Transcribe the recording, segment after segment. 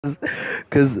Cause,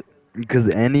 cause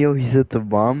Annio, he set the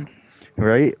bomb,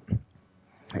 right?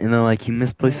 And then like he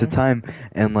misplaced the Mm. time,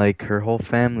 and like her whole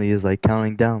family is like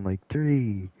counting down, like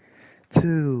 3,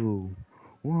 2,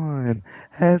 1,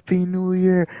 Happy New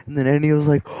Year. And then Eddie was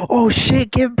like, "Oh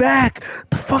shit, get back!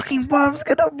 The fucking bomb's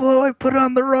gonna blow! I put it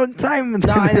on the wrong time." And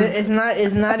No, then and it's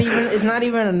not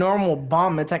even a normal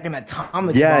bomb. It's like an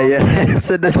atomic yeah, bomb. yeah, And then it's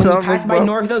an like when we pass atomic by bomb.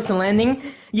 North Oaks and Landing,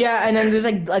 yeah, and then there's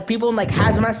like people in like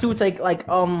hazmat suits, and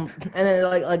then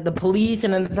like the police,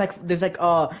 and then there's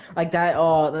like that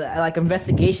like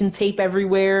investigation tape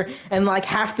everywhere, and like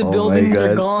half the Oh my buildings are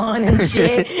god. gone and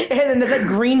shit, and then there's like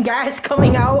green gas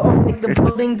coming out of like the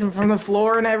buildings and from the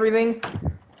floor and everything.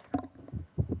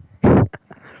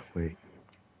 Wait,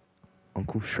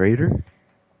 Uncle Schrader?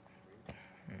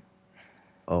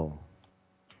 Oh.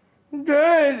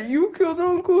 Dad, you killed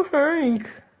Uncle Hank.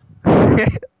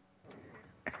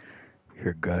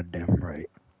 You're goddamn right.